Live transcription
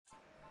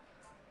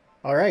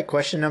All right,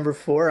 question number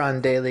 4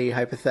 on Daily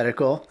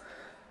Hypothetical.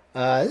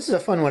 This is a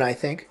fun one, I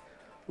think.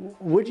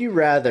 Would you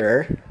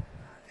rather,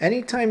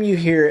 anytime you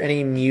hear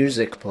any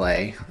music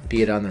play,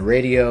 be it on the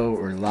radio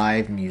or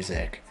live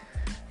music,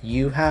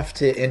 you have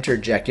to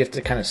interject, you have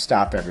to kind of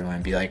stop everyone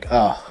and be like,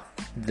 oh,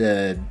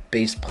 the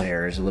bass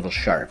player is a little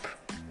sharp,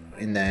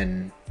 and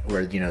then,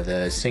 or,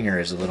 the singer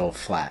is a little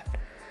flat.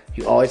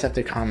 You always have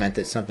to comment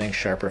that something's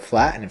sharp or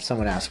flat, and if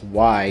someone asks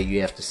why,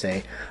 you have to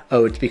say,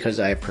 oh, it's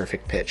because I have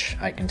perfect pitch.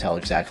 I can tell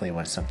exactly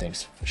when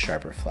something's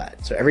sharp or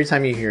flat. So every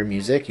time you hear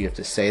music, you have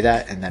to say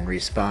that and then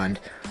respond,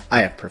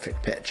 I have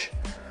perfect pitch.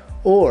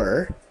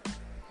 Or,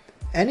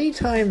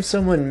 anytime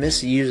someone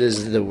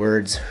misuses the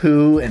words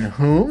who and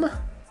whom,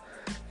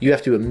 you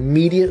have to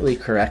immediately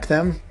correct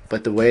them,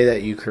 but the way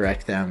that you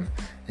correct them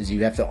is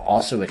you have to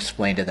also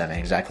explain to them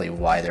exactly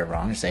why they're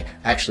wrong. Say,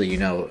 actually,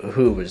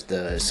 who was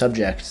the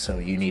subject, so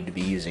you need to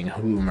be using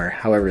whom, or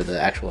however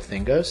the actual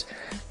thing goes.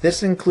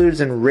 This includes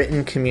in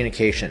written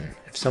communication.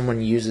 If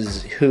someone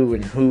uses who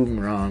and whom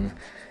wrong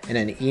in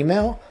an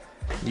email,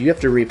 you have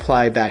to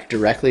reply back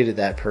directly to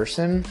that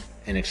person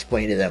and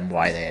explain to them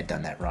why they had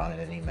done that wrong in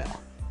an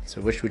email.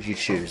 So which would you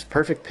choose?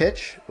 Perfect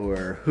pitch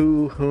or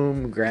who,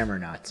 whom, grammar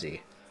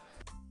Nazi?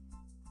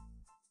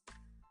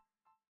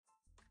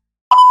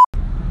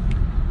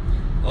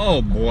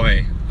 Oh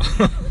boy,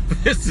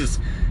 this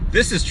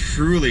is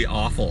truly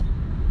awful.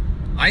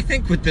 I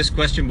think what this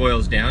question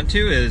boils down to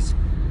is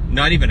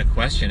not even a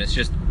question. It's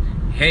just,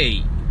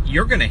 hey,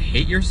 you're gonna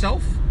hate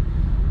yourself,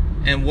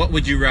 and what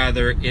would you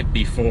rather it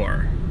be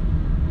for?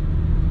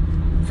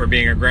 For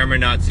being a grammar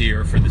Nazi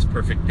or for this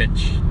perfect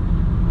pitch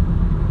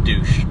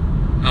douche?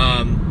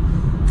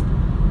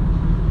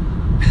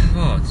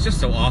 Oh, it's just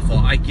so awful.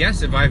 I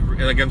guess if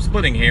I'm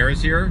splitting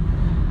hairs here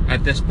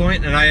at this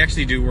point, and I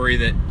actually do worry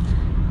that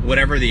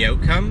whatever the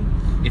outcome,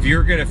 if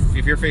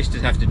you're faced to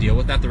have to deal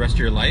with that the rest of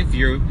your life,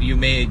 you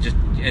may just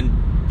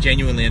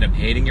genuinely end up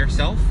hating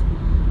yourself,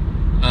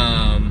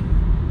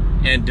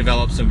 and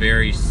develop some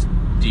very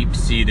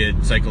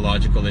deep-seated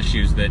psychological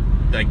issues that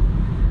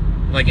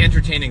like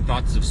entertaining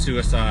thoughts of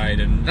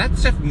suicide, and that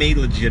stuff may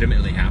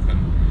legitimately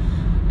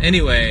happen.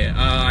 Anyway,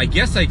 I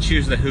guess I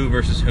choose the who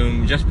versus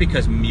whom just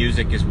because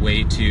music is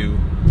way too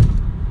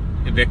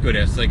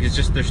ubiquitous. Like, it's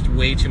just, there's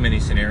way too many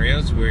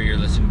scenarios where you're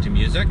listening to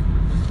music.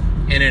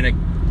 And I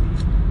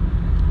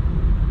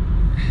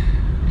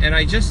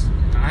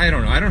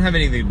don't know, I don't have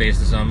anything to base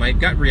this on. My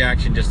gut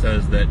reaction just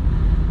says that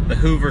the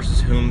who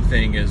versus whom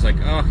thing is like,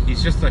 oh,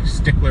 he's just a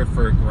stickler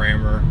for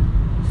grammar,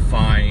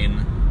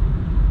 fine.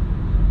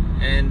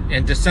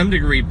 And to some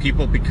degree,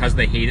 people, because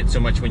they hate it so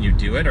much when you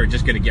do it, are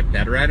just going to get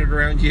better at it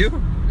around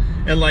you.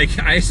 And like,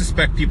 I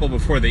suspect people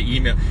before they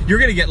email, you're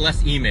going to get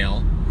less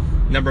email,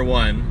 number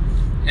one.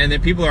 And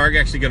then people are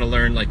actually going to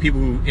learn, like people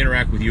who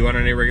interact with you on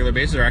a regular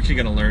basis are actually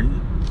going to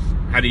learn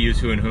how to use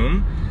who and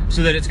whom,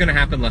 so that it's going to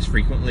happen less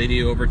frequently to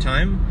you over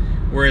time.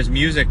 Whereas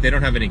music, they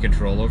don't have any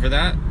control over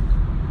that.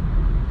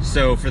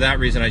 So for that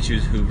reason, I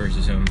choose who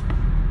versus whom.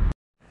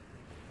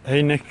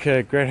 Hey Nick,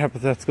 great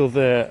hypothetical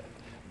there.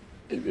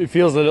 It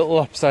feels a little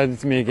upside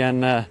to me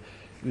again.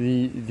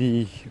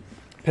 The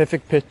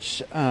perfect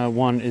pitch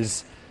one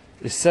is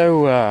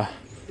so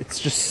it's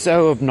just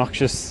so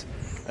obnoxious,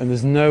 and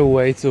there's no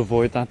way to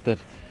avoid that. That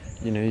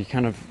you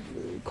kind of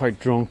quite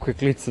drawn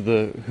quickly to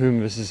the whom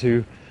versus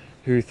who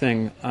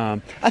thing.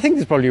 I think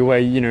there's probably a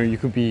way you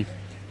could be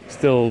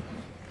still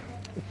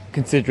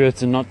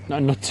considerate and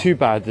not too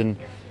bad, and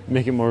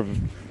make it more of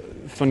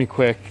a funny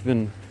quick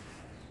than.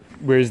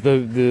 Whereas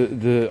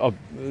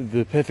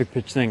the perfect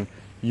pitch thing,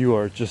 you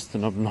are just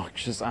an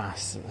obnoxious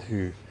ass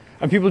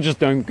and people just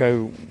don't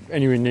go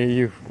anywhere near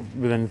you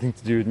with anything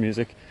to do with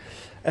music.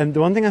 And the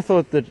one thing I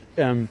thought that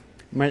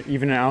might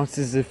even it out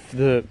is if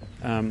the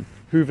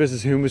who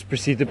versus whom was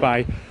preceded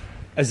by,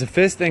 as a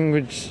first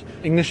language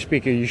English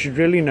speaker, you should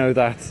really know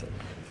that,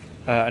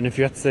 and if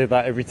you had to say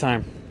that every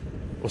time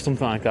or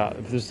something like that,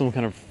 if there's some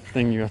kind of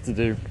thing you have to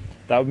do,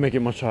 that would make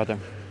it much harder.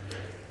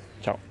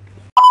 Ciao.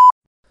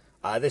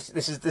 This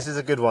is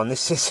a good one.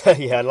 This is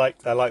yeah, I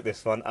like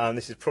this one.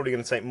 This is probably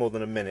going to take more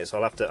than a minute, so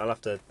I'll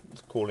have to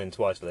call in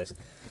twice for this.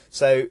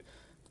 So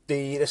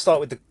let's start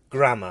with the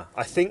grammar.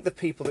 I think the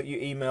people that you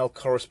email,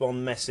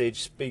 correspond, message,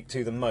 speak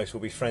to the most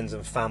will be friends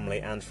and family,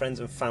 and friends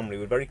and family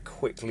would very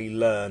quickly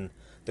learn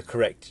the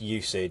correct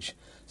usage.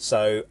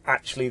 So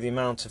actually, the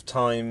amount of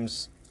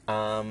times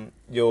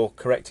you're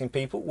correcting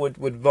people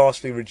would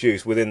vastly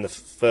reduce within the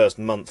first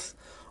month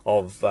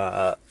of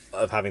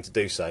having to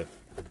do so.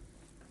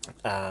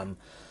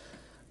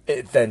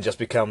 It then just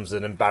becomes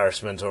an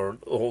embarrassment or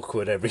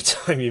awkward every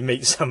time you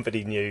meet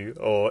somebody new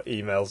or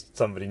email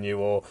somebody new,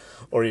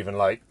 or even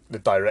like the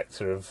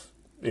director of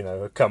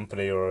a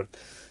company or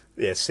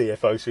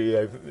CFO,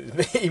 CEO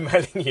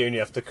emailing you and you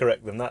have to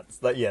correct them. That's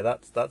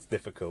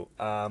difficult.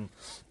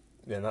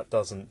 That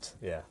doesn't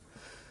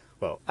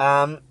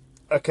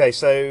okay,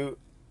 so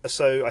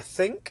I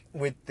think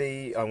with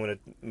I'm going to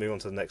move on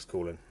to the next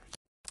call in.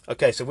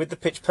 Okay, so with the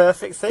pitch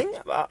perfect thing,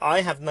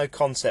 I have no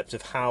concept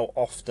of how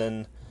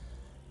often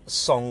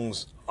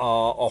songs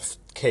are off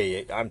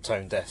key. I'm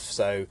tone deaf,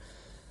 so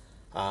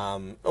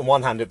on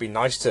one hand it'd be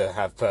nice to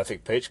have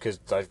perfect pitch because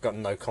I've got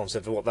no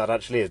concept of what that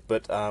actually is,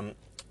 but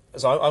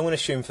so I'm going to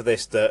assume for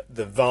this that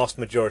the vast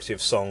majority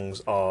of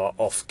songs are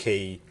off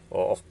key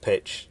or off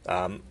pitch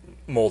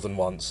more than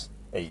once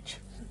each.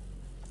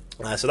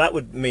 So that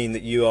would mean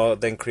that you are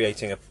then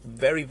creating a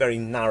very, very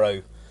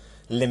narrow,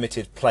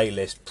 limited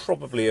playlist,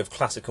 probably of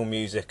classical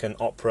music and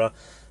opera.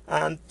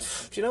 And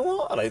do you know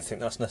what? I don't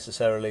think that's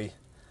necessarily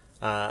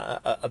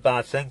a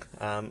bad thing.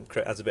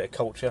 Adds a bit of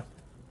culture.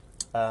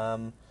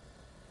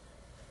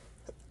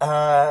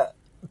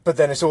 But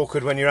then it's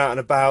awkward when you're out and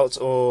about,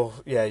 or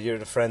you're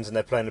with friends and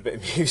they're playing a bit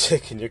of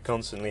music and you're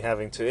constantly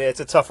having to. Yeah,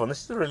 it's a tough one.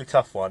 This is a really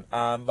tough one.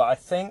 But I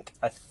think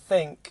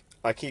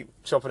I keep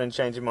chopping and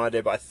changing my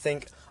idea, but I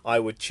think I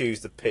would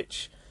choose the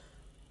pitch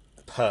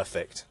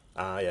perfect.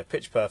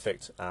 Pitch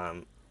perfect,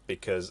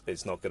 because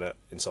it's not going to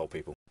insult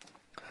people.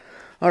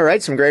 All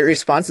right, some great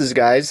responses,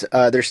 guys.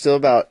 There's still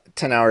about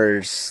 10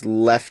 hours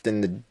left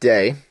in the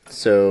day,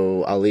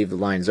 so I'll leave the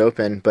lines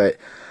open. But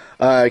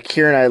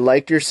Kieran, I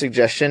liked your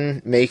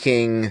suggestion,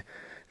 making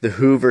the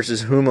who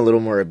versus whom a little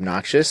more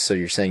obnoxious. So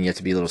you're saying you have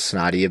to be a little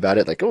snotty about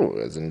it, like, oh,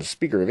 as a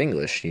speaker of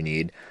English, you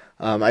need.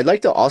 I'd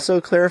like to also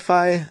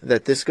clarify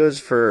that this goes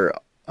for,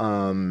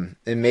 and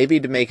maybe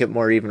to make it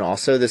more even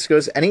also, this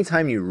goes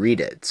anytime you read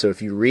it. So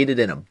if you read it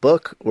in a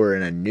book or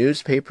in a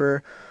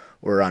newspaper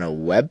or on a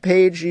web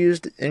page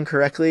used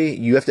incorrectly,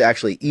 you have to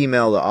actually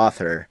email the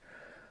author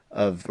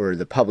or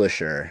the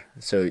publisher.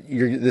 So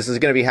this is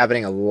going to be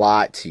happening a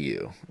lot to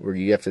you, where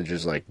you have to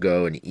just like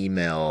go and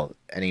email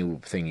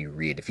anything you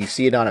read. If you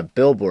see it on a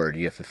billboard,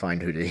 you have to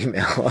find who to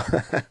email.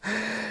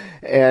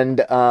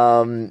 And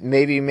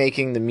maybe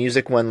making the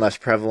music one less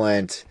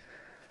prevalent.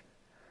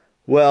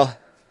 Well,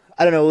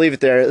 I don't know, we'll leave it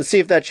there. Let's see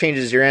if that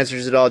changes your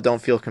answers at all.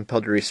 Don't feel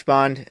compelled to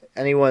respond.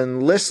 Anyone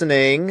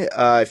listening,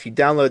 if you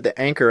download the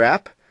Anchor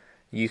app,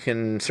 you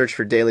can search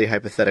for Daily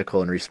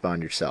Hypothetical and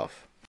respond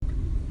yourself.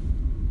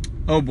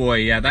 Oh boy,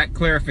 yeah, that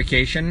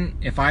clarification,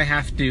 if I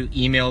have to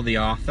email the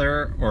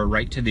author or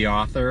write to the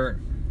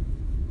author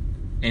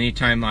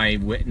anytime I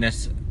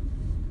witness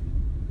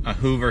a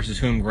who versus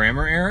whom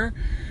grammar error,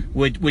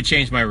 would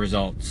change my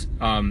results.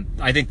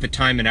 I think the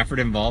time and effort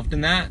involved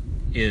in that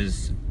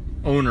is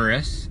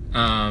onerous.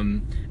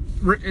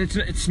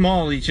 It's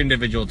small each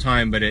individual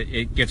time, but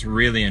it gets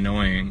really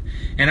annoying.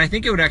 And I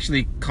think it would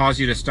actually cause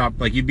you to stop,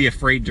 like you'd be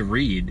afraid to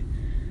read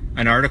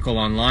an article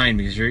online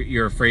because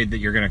you're afraid that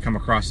you're going to come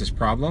across this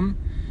problem.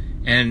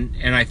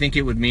 And I think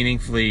it would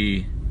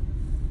meaningfully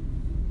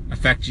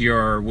affect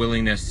your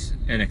willingness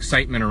and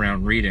excitement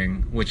around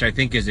reading, which I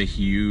think is a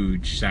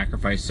huge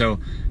sacrifice. So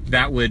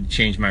that would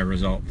change my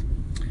result.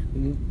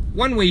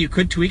 One way you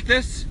could tweak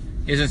this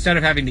is instead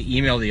of having to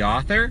email the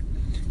author,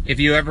 if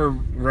you ever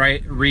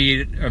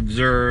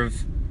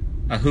observe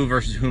a who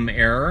versus whom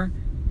error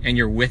and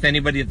you're with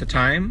anybody at the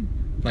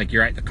time, like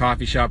you're at the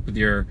coffee shop with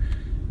your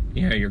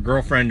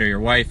girlfriend or your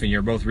wife and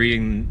you're both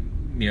reading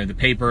the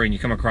paper and you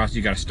come across,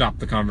 you got to stop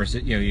the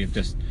conversation, you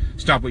just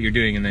stop what you're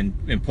doing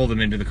and pull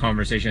them into the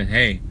conversation.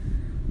 Hey,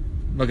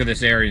 look at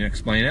this area and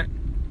explain it.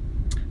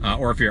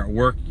 Or if you're at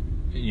work,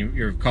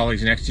 your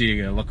colleagues next to you,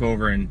 you got to look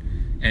over and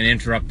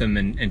interrupt them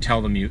and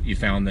tell them you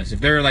found this. If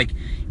they're like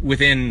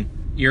within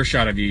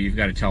earshot of you, you've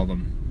got to tell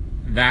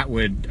them. That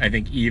would, I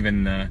think,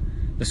 even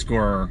the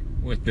score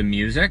with the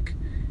music.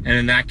 And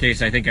in that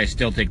case, I think I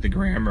still take the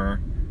grammar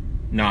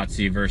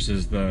Nazi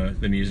versus the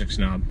music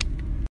snob.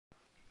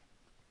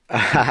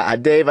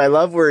 Dave, I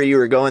love where you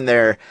were going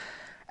there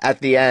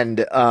at the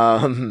end.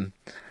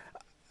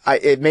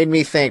 It made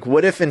me think,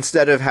 what if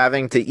instead of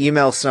having to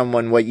email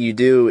someone, what you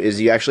do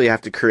is you actually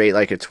have to create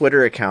like a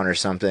Twitter account or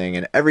something,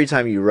 and every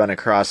time you run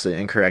across the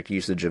incorrect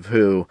usage of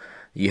who,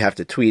 you have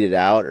to tweet it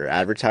out or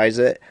advertise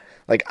it.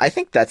 Like, I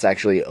think that's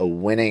actually a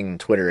winning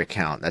Twitter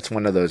account. That's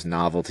one of those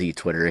novelty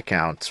Twitter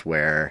accounts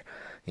where,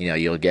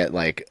 you'll get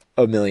like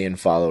 1 million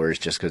followers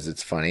just because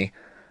it's funny.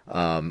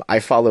 I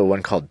follow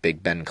one called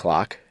Big Ben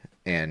Clock,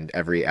 and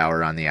every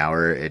hour on the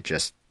hour, it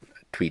just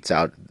tweets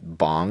out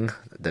bong,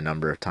 the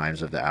number of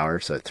times of the hour.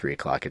 So at 3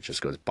 o'clock, it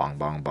just goes bong,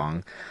 bong,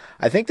 bong.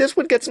 I think this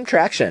would get some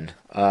traction.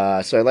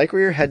 So I like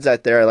where your head's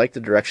at there. I like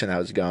the direction that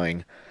was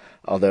going.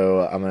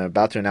 Although I'm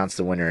about to announce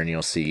the winner, and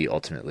you'll see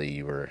ultimately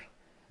you were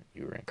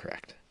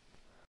incorrect.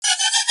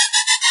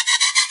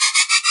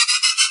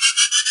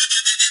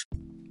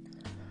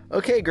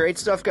 Okay, great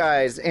stuff,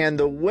 guys. And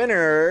the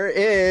winner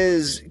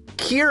is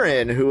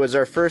Kieran, who was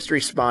our first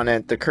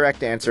respondent. The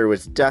correct answer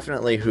was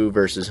definitely who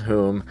versus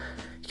whom.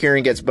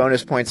 Kieran gets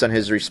bonus points on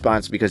his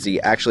response because he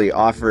actually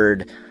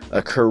offered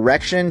a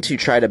correction to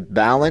try to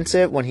balance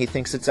it when he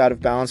thinks it's out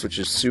of balance, which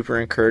is super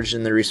encouraged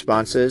in the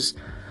responses.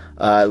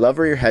 I love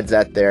where your head's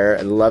at there.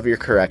 I love your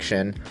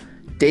correction.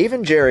 Dave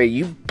and Jerry,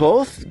 you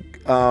both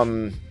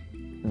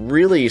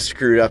really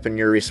screwed up in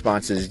your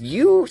responses.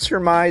 You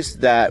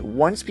surmised that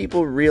once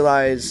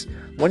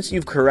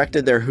you've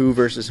corrected their who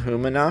versus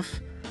whom enough,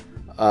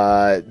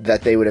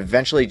 that they would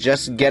eventually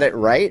just get it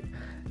right.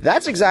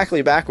 That's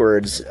exactly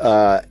backwards.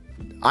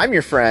 I'm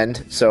your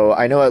friend, so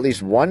I know at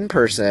least one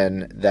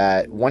person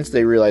that once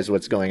they realize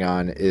what's going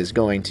on is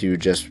going to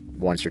just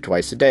once or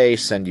twice a day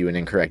send you an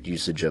incorrect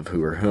usage of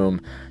who or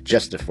whom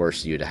just to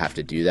force you to have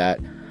to do that.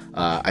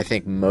 I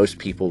think most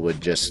people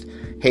would just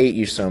hate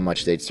you so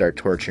much they'd start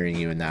torturing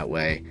you in that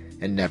way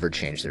and never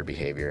change their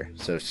behavior.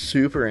 So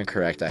super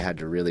incorrect. I had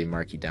to really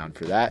mark you down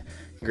for that.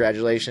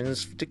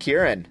 Congratulations to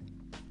Kieran.